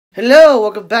Hello,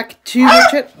 welcome back to my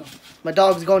channel. My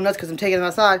dog's going nuts because I'm taking him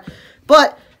outside.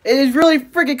 But it is really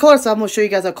freaking cold, so I'm going to show you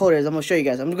guys how cold it is. I'm going to show you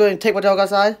guys. I'm going to take my dog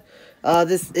outside.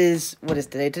 This is, what is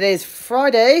today? Today is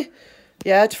Friday.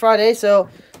 Yeah, it's Friday, so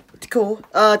it's cool.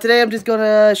 Today I'm just going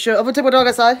to I'm going to take my dog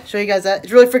outside, show you guys that.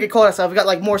 It's really freaking cold outside. We got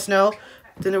like more snow.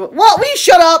 What? Will you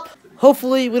shut up?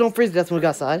 Hopefully we don't freeze to death when we go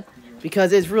outside.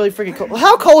 Because it's really freaking cold.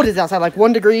 How cold is it outside? Like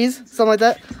 1 degrees? Something like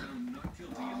that?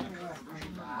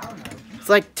 It's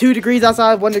like 2 degrees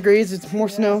outside, 1 degree. It's more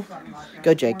snow.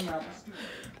 Go, Jake. We're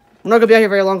not going to be out here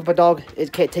very long, but dog,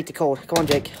 it can't take the cold. Come on,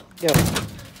 Jake. Go.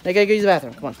 Now gotta go use the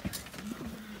bathroom. Come on.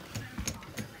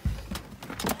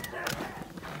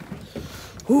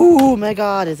 Ooh, my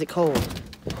God, is it cold.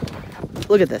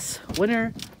 Look at this.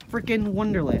 Winter freaking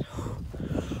wonderland.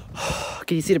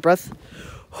 Can you see the breath?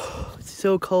 It's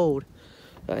so cold.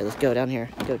 All right, let's go down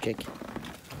here. Go, Jake.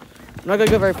 I'm not going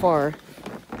to go very far.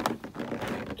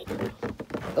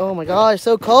 Oh my God, it's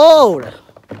so cold.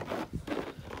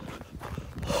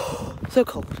 So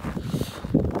cold.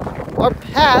 Our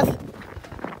path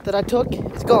that I took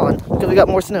is gone because we got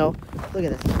more snow. Look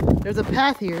at this. There's a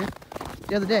path here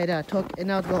the other day that I took and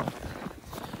now it's gone.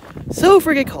 So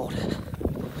freaking cold.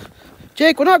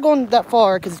 Jake, we're not going that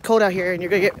far because it's cold out here and you're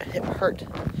going to get hurt.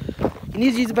 You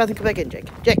need to use the bathroom. Come back in, Jake.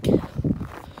 Jake.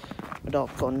 My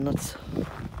dog's going nuts.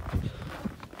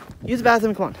 Use the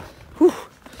bathroom. Come on. Whew.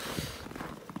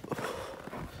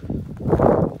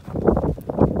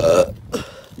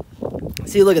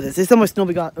 See, look at this. This is how much snow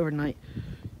we got overnight.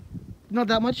 Not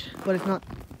that much, but it's not.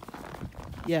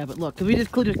 Yeah, but look, because we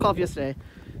just cleaned this cough yesterday,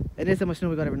 and this is how much snow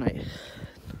we got overnight.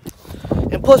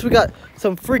 And plus, we got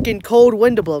some freaking cold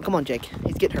wind to blow. Come on, Jake.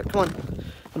 He's getting hurt. Come on.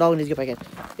 My dog needs to get back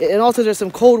in. And also, there's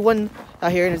some cold wind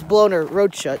out here, and it's blowing our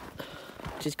road shut,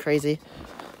 which is crazy.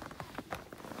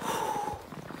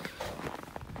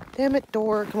 Damn it,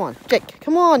 door. Come on. Jake,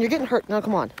 come on. You're getting hurt. No,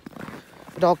 come on.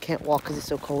 The dog can't walk because it's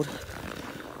so cold.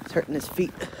 It's hurting his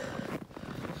feet.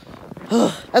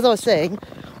 As I was saying,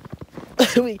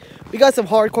 we got some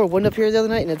hardcore wind up here the other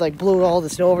night, and it like blew all the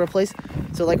snow over the place.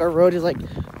 So like our road is like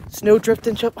snow drift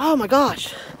and stuff. Oh my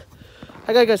gosh!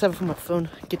 I gotta go have it from my phone.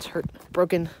 It gets hurt,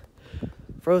 broken,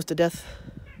 froze to death.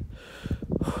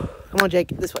 Come on, Jake.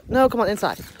 This way. No, come on,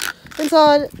 inside.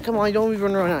 Inside. Come on, you don't be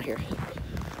running around out here.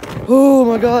 Oh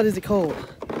my God, is it cold?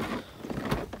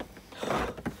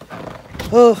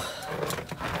 Oh.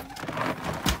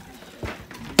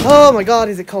 Oh my God,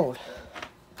 is it cold?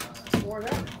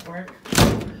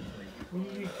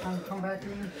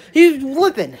 He's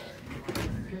limping.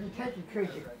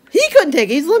 He couldn't take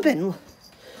it, he's limping.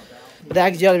 But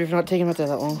Dag's yelling if you're not taking him out there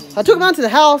that long. I took him out to the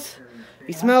house.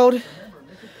 He smelled.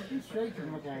 I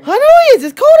know he is,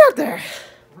 it's cold out there.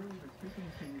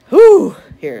 Whew.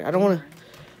 Here, I don't want to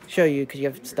show you because you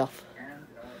have stuff.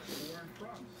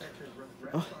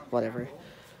 Oh, whatever.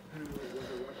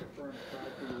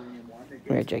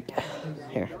 Here, Jake.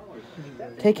 Here.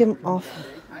 Take him off.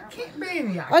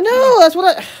 I know, that's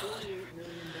what I...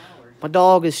 My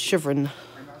dog is shivering.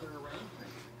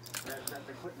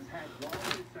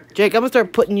 Jake, I'm gonna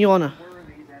start putting you on a...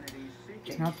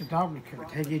 It's not the dog that could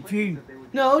take it, you.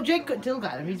 No, Jake couldn't look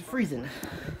at him. He's freezing.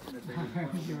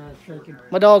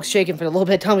 My dog's shaking for a little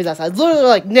bit of time he's outside. It's literally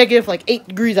like negative like 8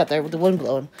 degrees out there with the wind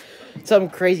blowing. Something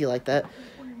crazy like that.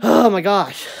 Oh my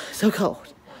gosh. So cold.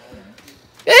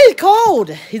 It's cold!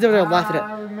 He's over there laughing at...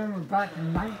 I remember back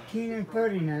in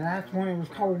 1930 now, that's when it was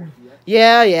cold.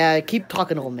 Yeah, keep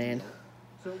talking, old man.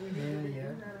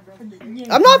 Yeah.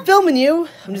 I'm not filming you.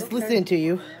 I'm just listening to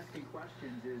you.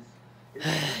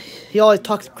 He always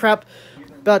talks crap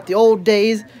about the old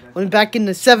days, when back in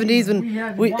the 70s when we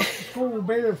had to walk to school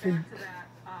bare feet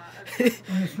in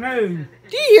the snow.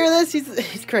 Do you hear this?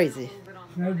 He's crazy.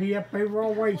 Snow be up over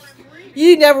our waist.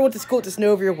 You never went to school with the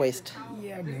snow over your waist.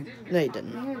 Yeah, I did. No, you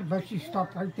didn't. Yeah, but you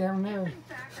stopped right down there.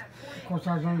 Of course,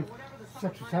 I was only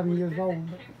 6 or 7 years old.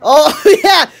 Oh,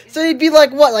 yeah. So you'd be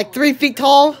like, what, like 3 feet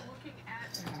tall?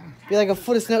 Be like a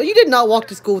foot of snow. You did not walk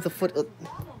to school with a foot.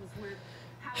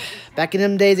 Back in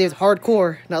them days, it was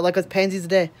hardcore. Not like us pansies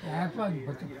today. Yeah, I thought,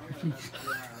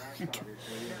 but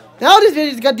Now this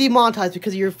video just got demonetized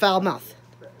because of your foul mouth.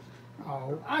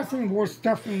 oh, I seen worse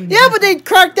stuff than... Yeah, but they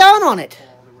cracked down on it.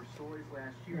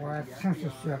 Well, that's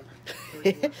censorship.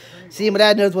 See, my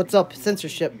dad knows what's up.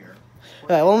 Censorship.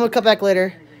 Alright, well, I'm gonna come back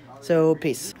later. So,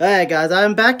 peace. Alright, guys,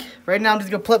 I'm back. Right now, I'm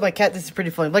just gonna play with my cat. This is pretty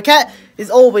funny. My cat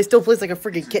is old, but he still plays like a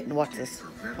freaking kitten. Watch this.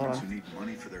 Hold on.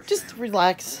 Just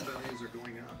relax.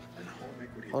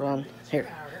 Hold on. Here.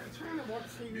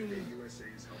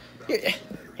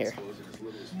 Here.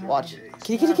 Watch.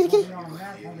 Kitty.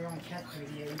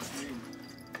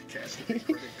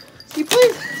 You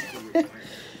please.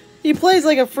 He plays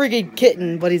like a freaking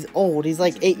kitten, but he's old. He's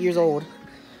like 8 years old.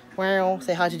 Wow,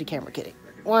 say hi to the camera, kitty.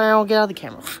 Wow, get out of the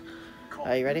camera.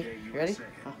 Are you ready? You ready?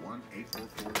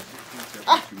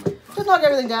 Ah, just knock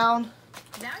everything down.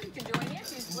 Now you can join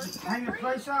Yankees list. Hang the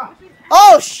place up.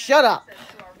 Oh, shut up.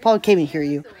 Paul can't even hear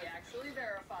you.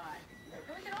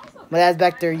 My dad's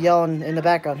back there yelling in the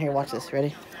background. Here, watch this.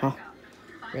 Ready? Huh?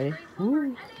 Ready?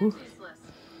 Ooh, ooh.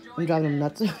 I'm driving him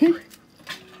nuts.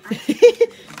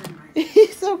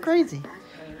 He's so crazy.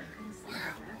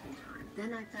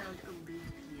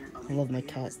 I love my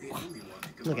cat.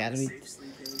 Look at him.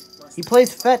 He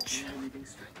plays fetch.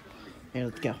 Here,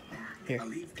 let's go. Here.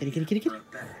 Kitty, kitty, kitty, kitty.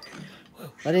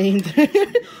 I didn't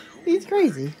even... He's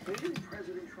crazy.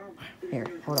 Here,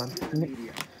 hold on.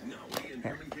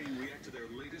 Here.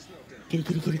 Kitty,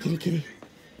 kitty, kitty, kitty, kitty.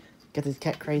 Got this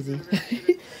cat crazy.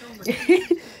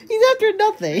 He's after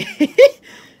nothing.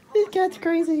 This cat's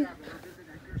crazy.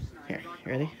 Here,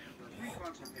 you ready?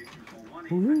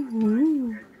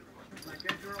 Ooh.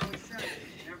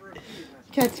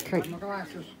 Cat's crazy.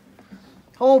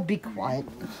 Oh, be quiet.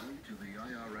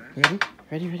 Ready?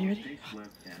 Ready, ready, ready?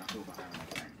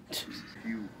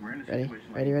 Ready,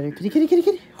 ready, ready. Kitty, kitty, kitty,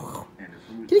 kitty.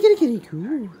 Kitty, kitty, kitty.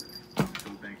 Cool.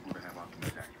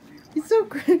 He's so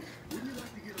great.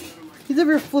 He's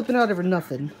ever flipping out over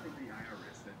nothing.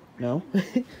 No?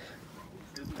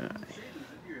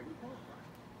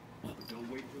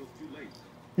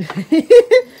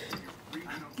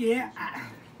 Yeah.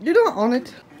 You're not on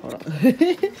it. Hold on.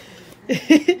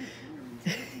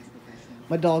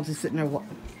 My dog's just sitting there.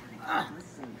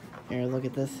 Here, look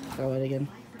at this. Throw it again.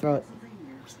 Throw it.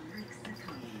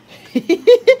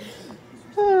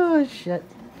 Oh, shit.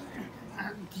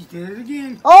 You did it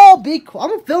again. Oh, be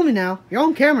quiet. I'm filming now. You're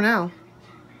on camera now.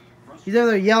 He's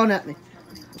over there yelling at me.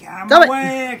 Get out of Stop my it.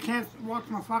 way. I can't watch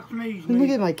my Fox News. Look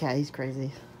at my cat. He's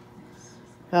crazy.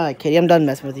 Alright, Katie. I'm done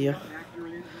messing with you.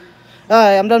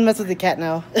 Alright, I'm done messing with the cat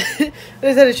now. I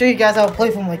just had to show you guys how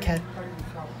playful my cat.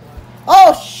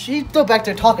 Oh, she's still back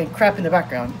there talking crap in the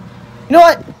background. You know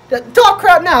what? Talk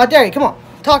crap now. How dare you? Come on.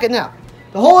 Talk it now.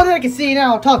 The whole internet can see you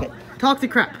now. Talk it. Talk the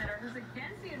crap.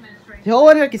 The whole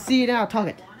internet can see you now. Talk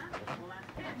it.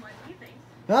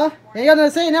 Huh? You ain't got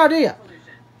nothing to say now, do ya?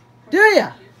 Do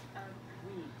ya?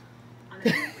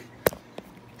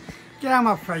 Get out of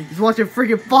my face. He's watching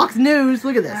freaking Fox News.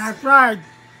 Look at this. That's right.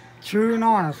 True and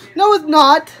honest. No, it's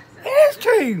not. It is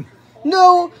true.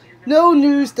 No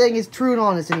news thing is true and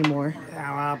honest anymore.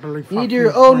 Yeah, I believe Fox You need to do your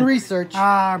News own for- research.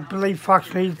 I believe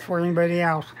Fox News for anybody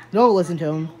else. Don't listen to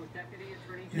him.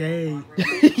 Yay.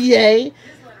 Yay.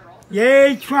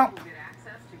 Yay, Trump.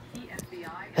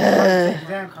 It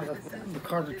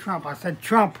Because of Trump. I said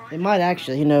Trump. might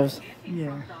actually. Who knows?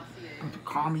 Yeah. Bunch of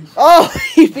commies. Oh,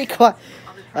 you be quiet.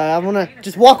 I'm gonna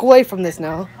just walk away from this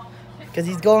now. Because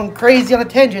he's going crazy on a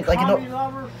tangent. Like, you Commie know.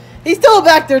 lover. He's still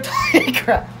back there talking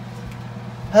crap.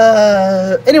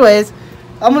 Anyways,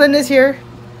 I'm gonna end this here.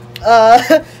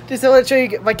 Just want to show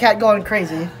you my cat going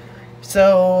crazy.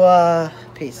 So,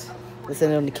 peace. Let's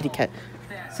end it on the kitty cat.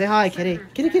 Say hi, kitty.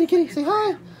 Kitty, kitty, kitty. Say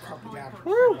hi.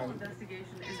 Woo.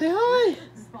 Say hi.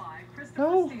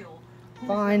 No.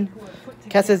 Fine.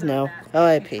 Cat says no.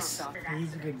 Alright, peace.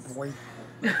 He's a good boy.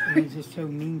 He's just so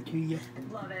mean to you.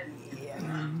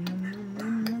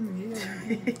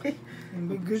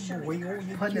 I'm a good boy.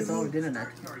 Putting this all over the internet.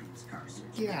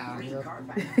 Get out of here.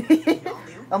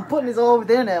 I'm putting this all over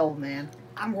the internet, old man.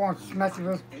 I'm going to smash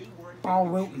this all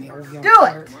Wilton. Do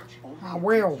it! I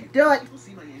will. Do it!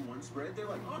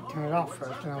 Turn it off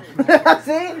first. And I'll smash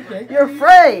See? You're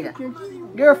afraid! it.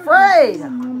 You're afraid! He's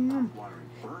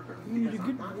a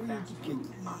good boy.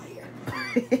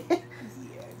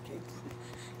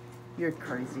 You're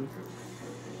crazy.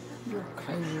 You're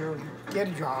crazy. Get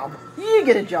a job. You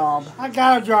get a job. I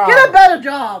got a job. Get a better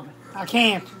job. I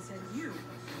can't.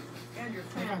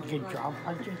 I got a good job.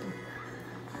 I just...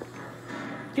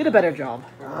 Get a better job.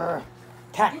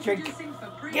 Tack Jake.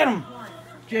 Get him.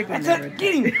 Jake would That's never it.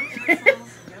 Get him.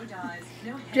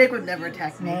 Jake would never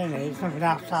attack me. No, there's something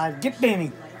outside. Get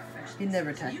Benny. He'd never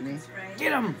attack me.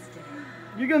 Get him.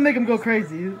 You're gonna make him go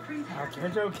crazy. Okay,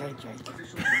 it's okay, Jake.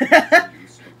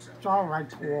 It's all right,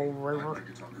 poor old River.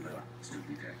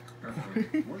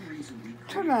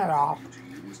 Turn that off.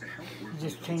 You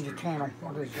just change the channel.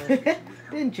 What is it?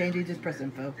 Didn't change it, just press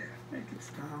info.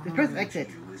 Just press exit.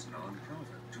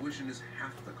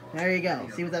 There you go.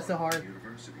 See what that's so hard?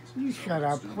 You shut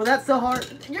up. Well, that's so hard.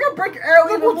 You're gonna break your arrow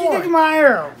Look even what you did to more. my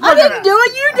arrow. I didn't do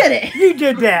it. You did it. You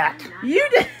did that. You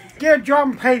did. Get a job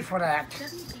and pay for that.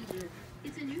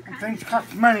 And things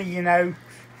cost money, you know.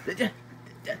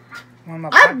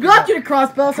 I've got you to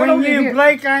crossbow, so I don't Between need you and here.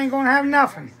 Blake, I ain't gonna have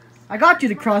nothing. I got you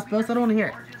the crossbow, so I don't want to hear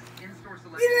it.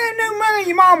 You didn't have no money.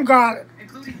 Your mom got it.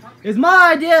 It's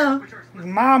my idea. It's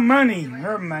my money.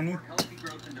 Her money.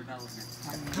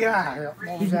 Get out of here.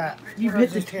 What was that? You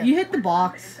hit the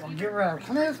box. Get rid of it.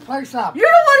 Clean this place up. You're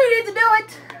the one who needs to do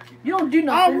it. You don't do I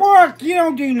nothing. work. You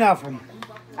don't do nothing.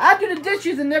 I do the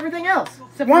dishes and everything else.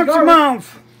 Except for Once a garbage.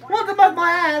 month. Once a month,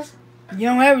 my ass. You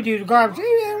don't ever do the garbage. Hey,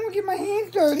 I don't want to get my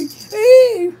hands dirty.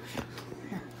 Hey.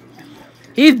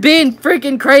 He's being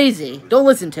freaking crazy. Don't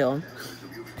listen to him.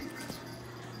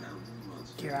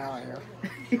 Get out of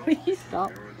here. You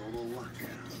stop.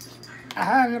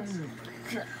 I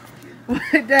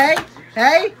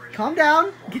Hey, calm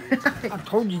down.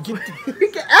 told you get the... He's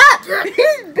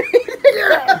beating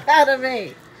the out of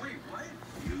me.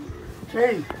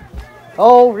 Hey,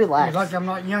 Oh, relax. like I'm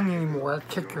not young anymore. I'd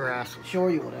kick your ass. Sure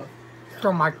you would have.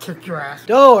 Still might kick your ass.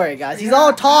 Don't worry, guys. He's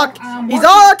all talk. I'm He's watching-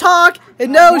 all talk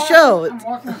and no show. I'm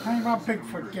watching the thing about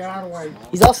Bigfoot. Get out of the way.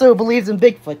 He's also believes in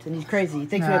Bigfoot, and he's crazy. He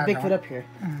thinks we Nah, have I Bigfoot don't. up here.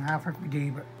 I think we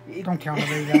do, but don't tell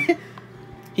nobody that.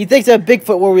 He thinks I have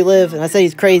Bigfoot where we live, and I say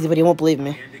he's crazy, but he won't believe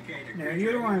me. No,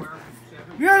 you're the one.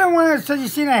 You're the one that said you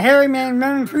seen a hairy man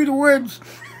running through the woods.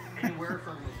 I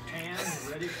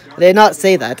did not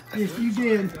say that. Yes, you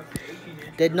did.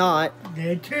 Did not.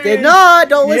 Did too. Did not.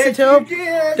 Don't Yes, listen to him. you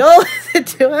did. Don't listen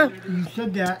to him. You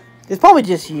said that. It's probably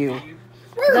just you.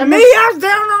 Well, me, I was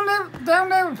down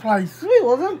there place. No, he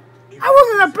wasn't. I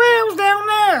wasn't up there. I was down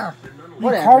there. You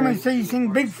Whatever. called me and said you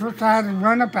seen Bigfoot, so I had to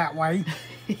run up that way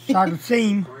so I could see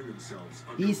him.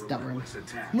 He's stubborn.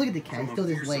 Look at the cat. He's still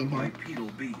just laying here.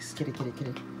 Kitty.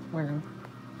 Where am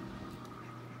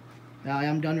I?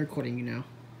 I'm done recording you now.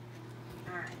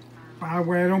 By the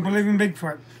way, I don't believe in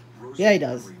Bigfoot. Yeah, he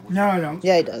does. No, I don't.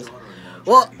 Yeah, he does.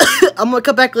 Well, I'm gonna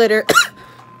come back later.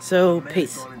 So,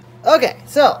 peace. Okay,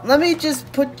 so let me just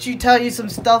tell you some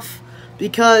stuff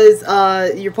because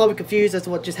you're probably confused as to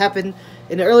what just happened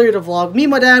in the earlier vlog. Me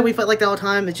and my dad, we fight like that all the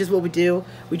time. It's just what we do.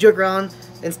 We joke around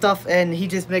and stuff, and he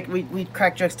just we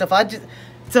crack joke stuff. I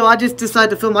just decided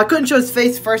to film. I couldn't show his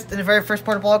face first in the very first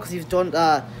part of the vlog because he was doing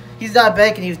he's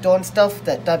diabetic and he was doing stuff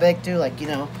that diabetic do, like, you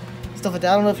know, stuff like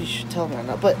that. I don't know if you should tell him or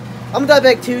not, but I'm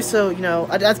diabetic too, so, you know,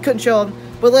 I couldn't show him.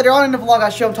 But later on in the vlog, I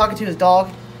show him talking to his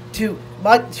dog, to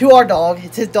our dog.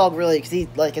 It's his dog, really, because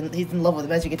he's in love with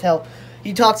him, as you can tell.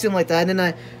 He talks to him like that, and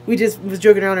then we just was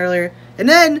joking around earlier. And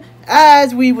then,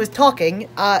 as we was talking,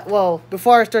 well,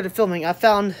 before I started filming, I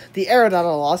found the arrow that I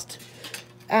lost.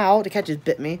 Ow, the cat just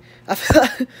bit me. I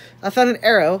found an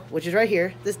arrow, which is right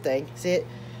here, this thing, see it?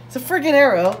 It's a friggin'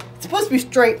 arrow. It's supposed to be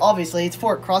straight, obviously. It's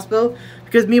for a crossbow,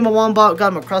 because me and my mom got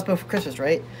him a crossbow for Christmas,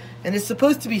 right? And it's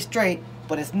supposed to be straight,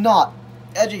 but it's not.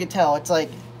 As you can tell, it's like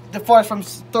the farthest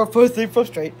from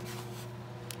straight,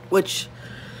 which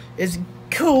is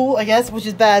cool, I guess, which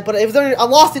is bad. But it was only, I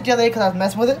lost it the other day because I was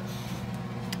messing with it.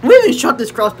 We haven't shot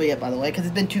this crossbow yet, by the way, because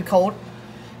it's been too cold.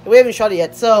 We haven't shot it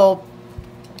yet, so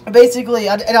basically,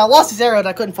 I lost this arrow and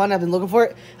I couldn't find it. I've been looking for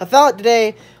it. I found it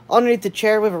today underneath the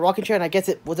chair. We have a rocking chair, and I guess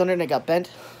it was under and it got bent.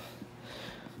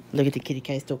 Look at the kitty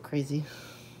cat, it's still crazy.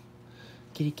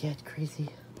 Kitty cat, crazy.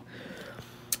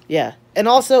 Yeah, and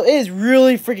also, it is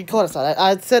really freaking cold outside.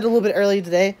 I said a little bit earlier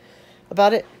today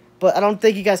about it, but I don't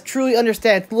think you guys truly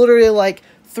understand. It's literally like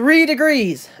 3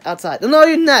 degrees outside. Not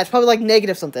even that. It's probably like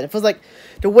negative something. It feels like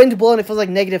the wind blowing. It feels like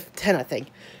negative 10, I think.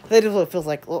 That is what it feels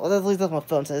like. Well, at least that's what my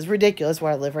phone says. It's ridiculous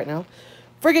where I live right now.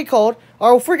 Freaking cold.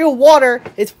 Our freaking water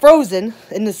is frozen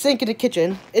in the sink in the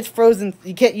kitchen. It's frozen.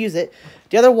 You can't use it.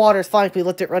 The other water is fine because we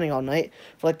left it running all night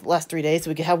for like the last 3 days so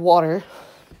we could have water.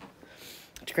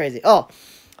 It's crazy. Oh.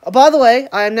 By the way,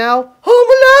 I am now home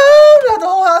alone. I have the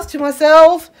whole house to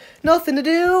myself. Nothing to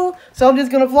do. So I'm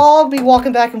just going to vlog me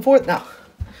walking back and forth. No.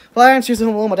 Well, I answered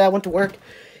home alone. My dad went to work.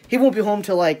 He won't be home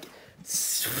till like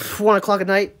 1 o'clock at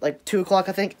night. Like 2 o'clock,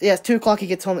 I think. Yeah, it's 2 o'clock he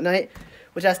gets home at night.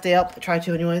 Which I stay up. I try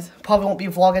to anyways. Probably won't be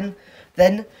vlogging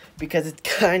then. Because it's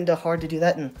kind of hard to do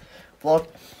that and vlog.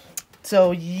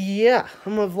 So, yeah.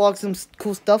 I'm going to vlog some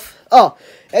cool stuff. Oh,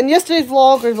 and yesterday's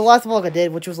vlog, or the last vlog I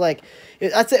did, which was like,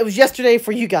 I'd say it was yesterday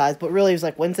for you guys, but really it was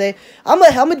like Wednesday. I'm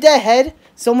a day ahead,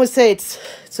 so I'm going to say it's,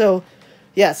 so,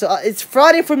 yeah, so it's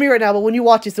Friday for me right now, but when you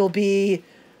watch this, it'll be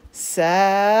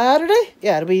Saturday?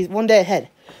 Yeah, it'll be 1 day ahead.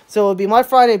 So it'll be my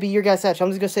Friday, it'll be your guys' Saturday. So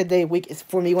I'm just going to say day of week is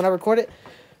for me when I record it,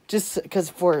 just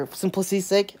because for simplicity's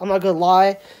sake, I'm not going to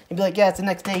lie and be like, yeah, it's the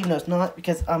next day, even though it's not,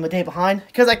 because I'm a day behind.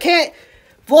 Because I can't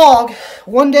vlog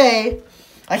 1 day.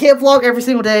 I can't vlog every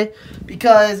single day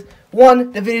because,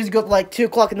 one, the videos go up like 2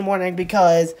 o'clock in the morning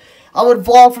because I would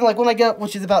vlog from like when I get up,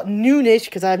 which is about noonish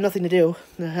because I have nothing to do.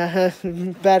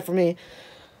 Bad for me.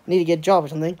 I need to get a job or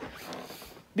something.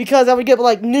 because I would get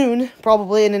like noon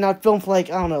probably, and then I'd film for like,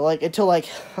 I don't know, like until like,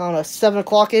 I don't know, 7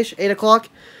 o'clock-ish, 8 o'clock,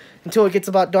 until it gets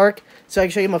about dark, so I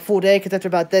can show you my full day, because after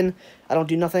about then, I don't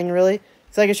do nothing really.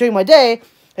 So I can show you my day,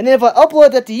 and then if I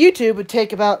upload that to YouTube, it would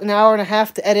take about an hour and a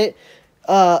half to edit,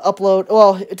 upload,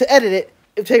 well, to edit it,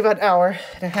 it would take about an hour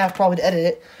and a half probably to edit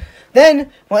it.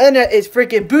 Then, my internet is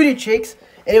freaking booty cheeks,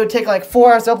 and it would take like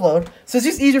 4 hours to upload, so it's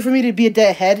just easier for me to be a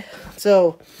day ahead.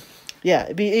 So, yeah,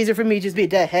 it'd be easier for me to just be a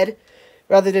day ahead,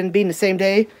 rather than being the same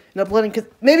day and uploading, because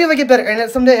maybe if I get better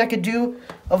internet someday, I could do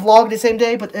a vlog the same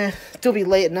day, but still be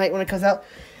late at night when it comes out.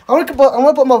 I want to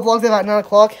put my vlogs out at 9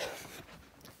 o'clock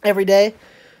every day.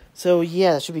 So,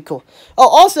 yeah, that should be cool. Oh,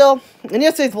 also, in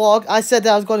yesterday's vlog, I said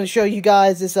that I was going to show you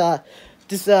guys this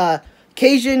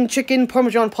Cajun chicken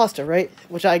Parmesan pasta, right?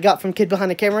 Which I got from Kid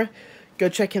Behind the Camera. Go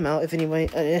check him out, if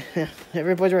anyway.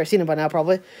 Everybody's already seen him by now,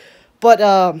 probably. But,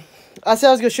 I said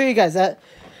I was going to show you guys that.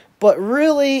 But,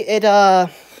 really, it,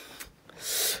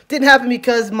 didn't happen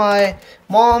because my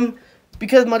mom...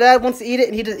 Because my dad wants to eat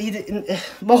it, and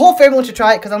my whole family wants to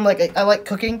try it, because I like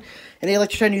cooking, and they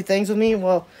like to try new things with me.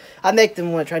 Well, I make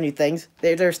them want to try new things.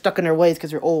 They're stuck in their ways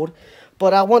because they're old.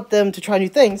 But I want them to try new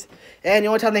things, and the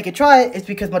only time they can try it is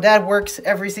because my dad works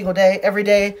every single day, every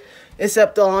day,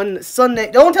 except on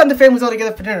Sunday. The only time the family's all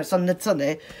together for dinner is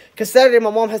Sunday, because Saturday my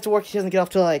mom has to work. She doesn't get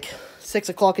off till like 6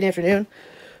 o'clock in the afternoon,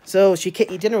 so she can't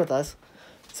eat dinner with us.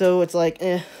 So it's like,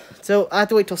 So I have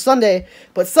to wait till Sunday.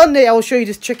 But Sunday, I will show you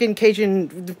this chicken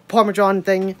Cajun Parmesan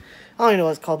thing. I don't even know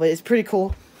what it's called, but it's pretty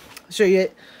cool. I'll show you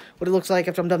what it looks like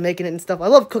after I'm done making it and stuff. I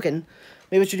love cooking.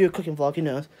 Maybe we should do a cooking vlog, who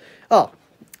knows. Oh,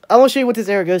 I want to show you what this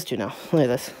arrow goes to now. Look at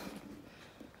this.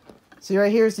 See,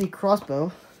 right here is the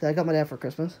crossbow that I got my dad for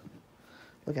Christmas.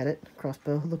 Look at it.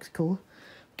 Crossbow. Looks cool.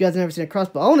 You guys have never seen a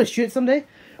crossbow. I want to shoot it someday.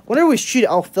 Whenever we shoot it,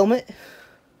 I'll film it.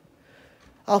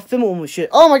 I'll film it when we shoot it.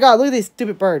 Oh my god, look at these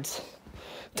stupid birds.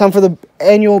 Time for the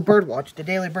annual bird watch, the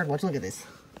daily bird watch. Look at this.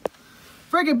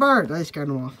 Friggin' bird. I just scared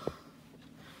them off.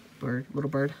 Bird, little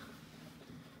bird.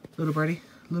 Little birdie.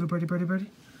 Little birdie, birdie, birdie.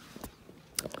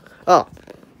 Oh.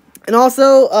 And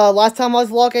also, last time I was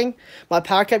vlogging, my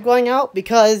power kept going out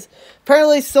because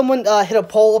apparently someone hit a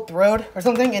pole up the road or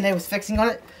something and they was fixing on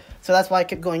it. So that's why it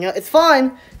kept going out. It's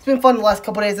fine. It's been fun the last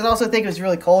couple days. And I also think it was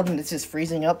really cold and it's just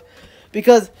freezing up.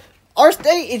 Because our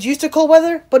state is used to cold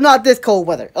weather, but not this cold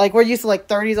weather. Like, we're used to, like,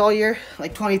 30s all year.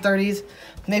 Like, 20, 30s,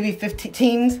 maybe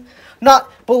 15s. Not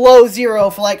below 0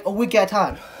 for, like, a week at a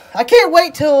time. I can't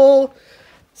wait till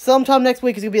sometime next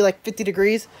week. It's going to be, like, 50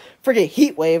 degrees. Friggin'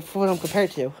 heat wave for what I'm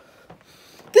compared to.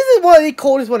 This is one of the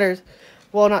coldest winters.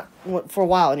 Well, not for a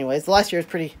while, anyways. Last year was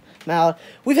pretty mild.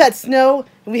 We've had snow,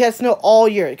 and we had snow all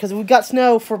year. Because we got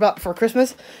snow for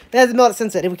Christmas. It hasn't melted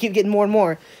since then. And we keep getting more and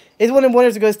more. It's one of the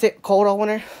winters that goes to cold all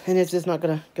winter, and it's just not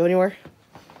going to go anywhere.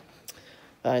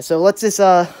 Alright, so let's just,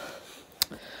 I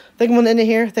think I'm going to end it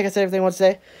here. I think I said everything I want to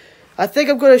say. I think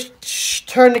I'm going to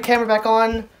turn the camera back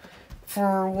on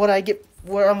for what I get,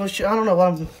 where I'm going to I don't know what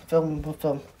I'm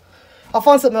filming. I'll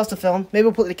find something else to film. Maybe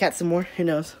we'll put the cat some more, who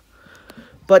knows.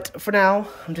 But for now,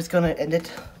 I'm just going to end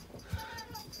it.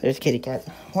 There's kitty cat.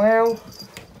 Wow.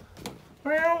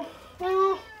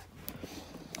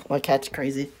 My cat's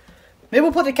crazy. Maybe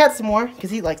we'll put the cat some more,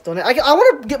 because he likes doing it. I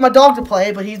want to get my dog to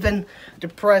play, but he's been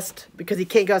depressed because he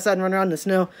can't go outside and run around in the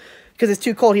snow because it's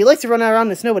too cold. He likes to run around in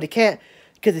the snow, but he can't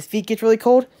because his feet get really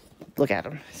cold. Look at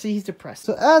him. See, he's depressed.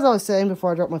 So as I was saying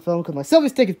before I dropped my phone, because my selfie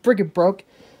stick is freaking broke,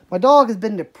 my dog has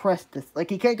been depressed. Like,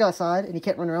 he can't go outside, and he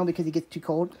can't run around because he gets too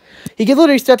cold. He can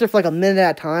literally stay out there for like a minute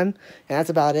at a time, and that's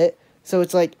about it. So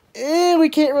it's like, we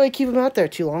can't really keep him out there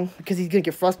too long because he's going to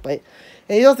get frostbite.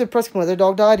 And he's also depressed when my other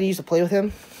dog died. He used to play with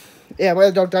him. Yeah, my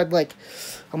other dog died like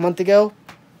a month ago.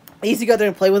 I used to go out there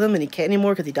and play with him, and he can't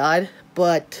anymore because he died.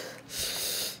 But,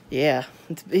 yeah,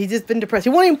 he's just been depressed. He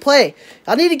won't even play.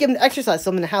 I need to give him exercise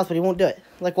some in the house, but he won't do it.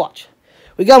 Like, watch.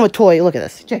 We got him a toy. Look at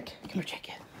this. Jake, come here,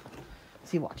 Jake.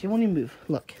 See, watch. He won't even move.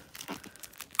 Look.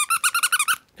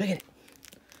 Look at it.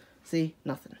 See?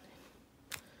 Nothing.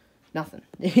 Nothing.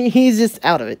 He's just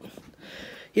out of it.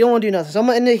 He don't want to do nothing. So I'm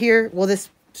going to end it here. Well, this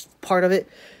part of it.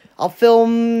 I'll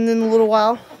film in a little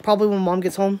while. Probably when Mom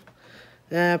gets home.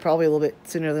 Probably a little bit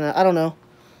sooner than that. I don't know.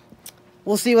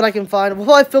 We'll see what I can find. We'll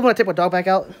probably film when I take my dog back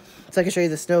out. So I can show you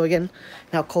the snow again.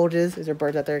 And how cold it is. Is there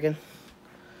birds out there again?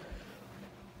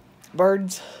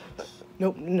 Birds.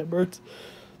 Nope, no birds.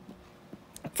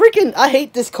 Freaking, I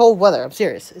hate this cold weather. I'm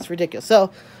serious. It's ridiculous.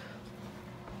 So,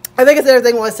 I think I said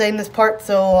everything I want to say in this part.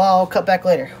 So, I'll cut back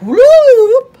later.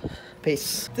 Whoop.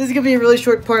 Peace. This is going to be a really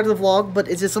short part of the vlog, but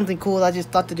it's just something cool that I just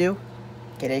thought to do.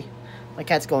 Kitty. My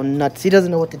cat's going nuts. He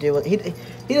doesn't know what to do. He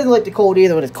doesn't like the cold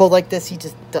either. When it's cold like this, he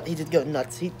just goes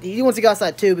nuts. He wants to go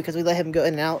outside too because we let him go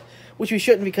in and out, which we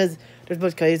shouldn't because there's a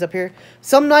bunch of coyotes up here.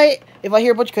 Some night, if I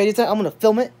hear a bunch of coyotes, I'm gonna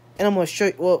film it and I'm gonna show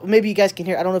you. Well, maybe you guys can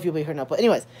hear. I don't know if you'll be hearing now, but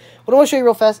anyways, what I want to show you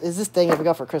real fast is this thing that we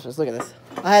got for Christmas. Look at this.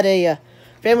 I had a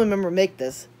family member make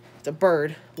this. It's a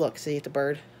bird. Look, see, it's a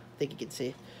bird. I think you can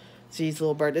see. See this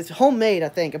little bird. It's homemade, I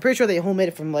think. I'm pretty sure they homemade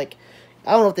it from like,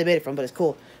 I don't know if they made it from, but it's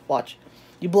cool. Watch.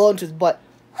 You blow into his butt.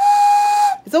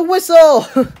 It's a whistle!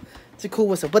 It's a cool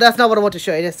whistle. But that's not what I want to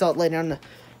show you. I just saw it laying on the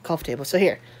coffee table. So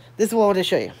here. This is what I want to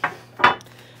show you.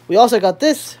 We also got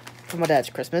this for my dad's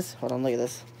Christmas. Hold on, look at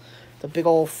this. The big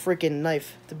old freaking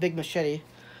knife. The big machete.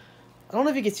 I don't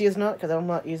know if you can see it or not, because I'm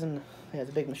not using... Yeah,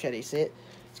 it's a big machete. See it?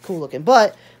 It's cool looking.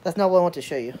 But that's not what I want to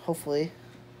show you. Hopefully.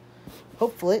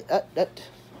 Hold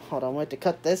on, I want to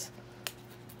cut this.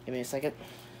 Give me a second.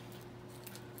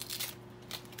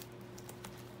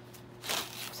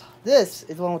 This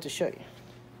is what I want to show you.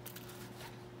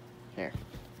 Here.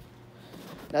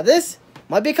 Now this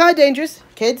might be kind of dangerous,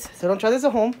 kids, so don't try this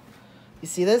at home. You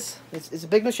see this? It's a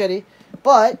big machete.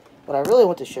 But what I really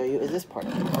want to show you is this part.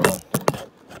 Hold on.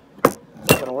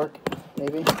 It's gonna work,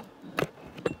 maybe.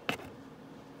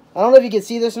 I don't know if you can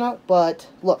see this or not, but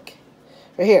look.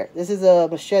 Right here. This is a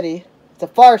machete. It's a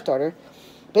fire starter.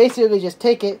 Basically, just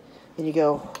take it and you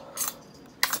go.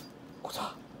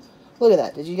 Look at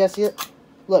that. Did you guys see it?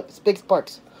 Look, it's big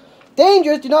sparks.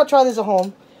 Dangerous. Do not try this at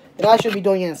home. And I should be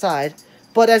doing it inside.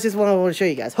 But that's just what I want to show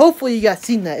you guys. Hopefully you guys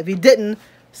seen that. If you didn't,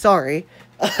 sorry.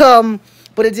 But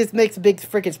it just makes big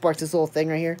freaking sparks. This little thing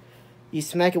right here. You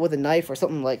smack it with a knife or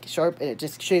something like sharp. And it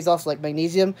just shaves off like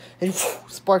magnesium. And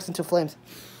sparks into flames.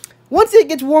 Once it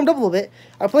gets warmed up a little bit,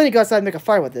 I plan to go outside and make a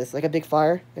fire with this. Like a big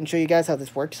fire. And show you guys how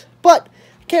this works. But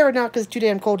I can't right now because it's too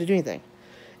damn cold to do anything.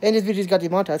 And this video just got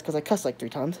demonetized because I cussed like 3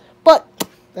 times. But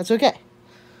that's okay.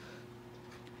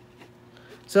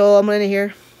 So I'm gonna end it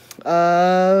here.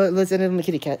 Let's end it on the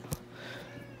kitty cat.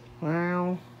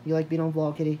 Wow. You like being on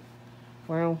vlog, kitty?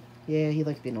 Wow. Yeah, he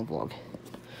likes being on vlog.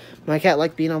 My cat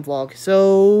likes being on vlog.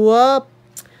 So,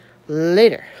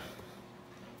 later.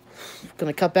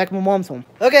 Gonna cut back my mom's home.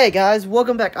 Okay, guys,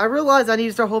 welcome back. I realized I need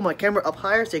to start holding my camera up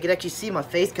higher so you can actually see my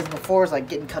face because before it's like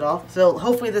getting cut off. So,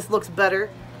 hopefully this looks better.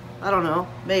 I don't know.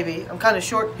 Maybe. I'm kind of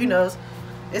short. Who knows?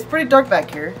 It's pretty dark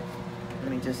back here.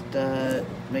 Let me just,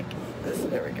 make this.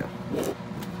 There we go.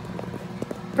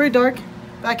 Pretty dark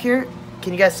back here.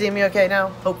 Can you guys see me okay now?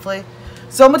 Hopefully.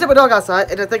 So I'm gonna take my dog outside,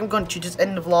 and I think I'm going to just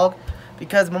end the vlog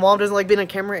because my mom doesn't like being on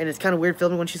camera, and it's kind of weird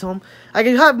filming when she's home. I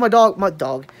can have my dog.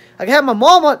 I can have my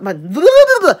mom on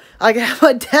I can have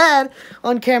my dad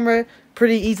on camera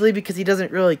pretty easily because he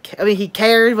doesn't really. I mean, he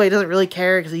cares, but he doesn't really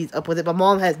care because he's up with it. My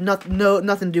mom has nothing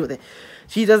to do with it.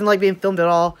 She doesn't like being filmed at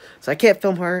all, so I can't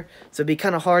film her. So it'd be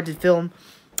kind of hard to film.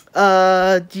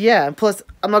 Yeah, and plus,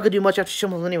 I'm not gonna do much after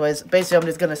Shimmels anyways. Basically, I'm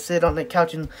just gonna sit on the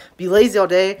couch and be lazy all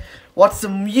day, watch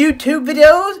some YouTube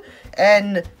videos,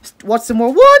 and watch some more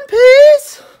One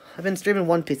Piece! I've been streaming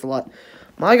One Piece a lot.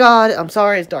 My god, I'm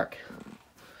sorry it's dark.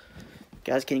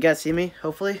 Guys, can you guys see me?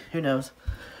 Hopefully? Who knows?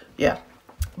 Yeah.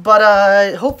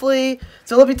 But, hopefully,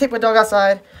 so let me take my dog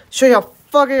outside, show you how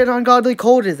fucking ungodly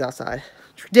cold it is outside.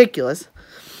 It's ridiculous.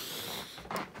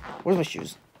 Where's my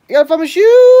shoes? I gotta find my shoes!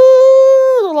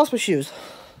 I lost my shoes.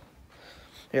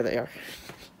 Here they are.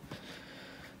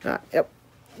 Alright, yep.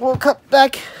 We'll cut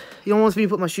back. You don't want me to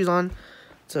put my shoes on,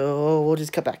 so we'll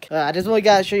just cut back. I just really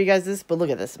gotta show you guys this, but look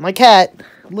at this. My cat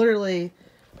literally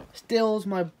steals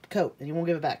my coat, and he won't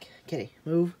give it back. Kitty,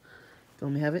 move.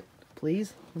 Let me have it,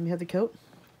 please. Let me have the coat.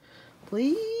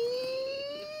 Please.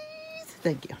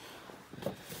 Thank you.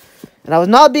 And I was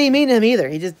not being mean to him either.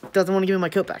 He just doesn't want to give me my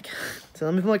coat back. So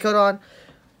let me put my coat on.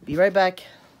 Be right back.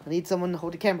 I need someone to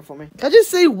hold the camera for me. Can I just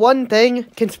say one thing?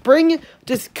 Can spring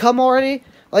just come already?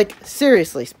 Like,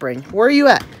 seriously, spring. Where are you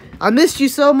at? I missed you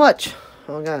so much.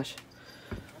 Oh, gosh.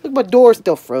 Look, my door's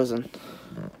still frozen.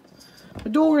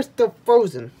 My door is still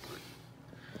frozen.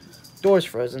 Door's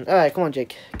frozen. Alright, come on,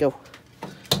 Jake. Go.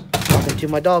 Talking to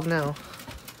my dog now.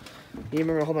 You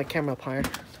remember to hold my camera up higher.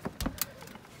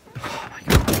 Oh, my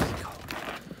God.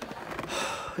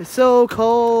 It's so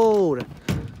cold.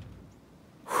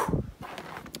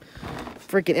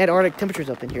 Freaking Antarctic temperatures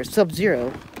up in here.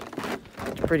 Sub-zero.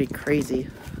 It's pretty crazy,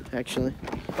 actually.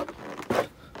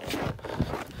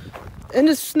 And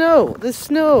the snow. The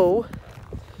snow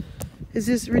is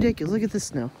just ridiculous. Look at this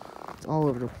snow. It's all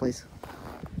over the place.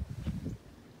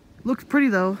 Looks pretty,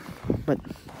 though. But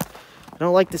I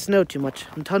don't like the snow too much.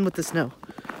 I'm done with the snow.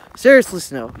 Seriously,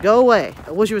 snow. Go away.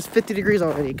 I wish it was 50 degrees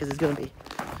already, because it's going to be.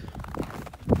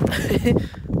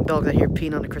 dog's out here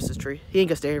peeing on the Christmas tree. He ain't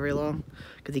gonna stay here very long.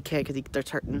 Because he can't, because he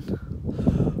starts hurting.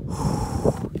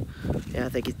 Yeah, I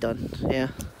think he's done. Yeah.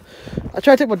 I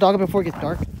try to take my dog out before it gets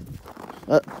dark.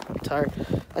 I'm tired.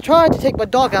 I tried to take my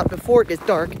dog out before it gets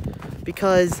dark.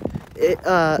 Because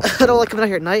I don't like coming out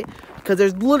here at night. Because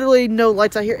there's literally no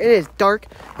lights out here. It is dark.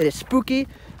 It is spooky.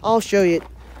 I'll show you.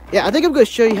 Yeah, I think I'm going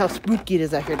to show you how spooky it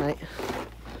is out here at night.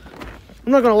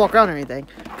 I'm not going to walk around or anything.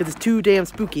 Because it's too damn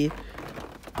spooky.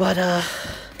 But,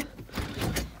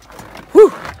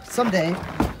 whew, someday,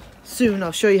 soon,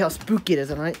 I'll show you how spooky it is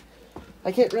at night.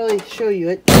 I can't really show you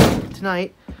it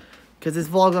tonight. Because this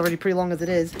vlog's already pretty long as it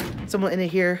is. Someone in it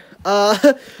here.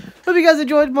 Hope you guys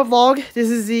enjoyed my vlog. This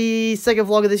is the second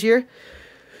vlog of this year.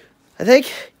 I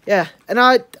think. Yeah. And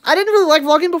I didn't really like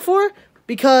vlogging before.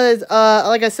 Because,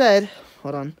 like I said.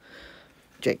 Hold on.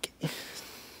 Jake.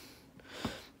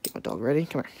 Get my dog ready.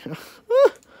 Come here.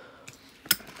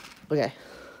 Okay.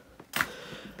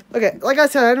 Okay. Like I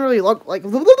said, I didn't really like.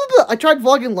 I tried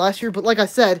vlogging last year. But like I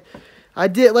said, I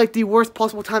did it like the worst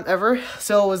possible time ever.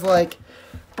 So it was like.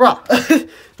 Bruh,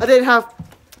 I didn't have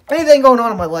anything going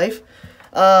on in my life.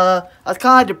 I was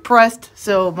kind of depressed,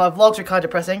 so my vlogs are kind of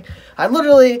depressing. I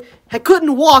literally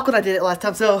couldn't walk when I did it last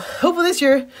time, so hopefully this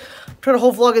year, I'm trying to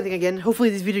whole vlogging thing again. Hopefully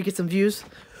this video gets some views.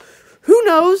 Who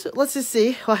knows? Let's just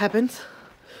see what happens.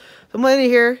 I'm in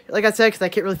here, like I said, because I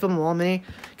can't really film my mom in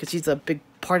because she's a big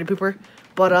party pooper.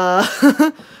 But,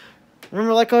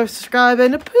 remember, like, subscribe,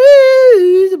 and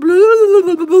peace.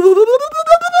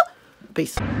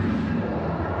 Peace.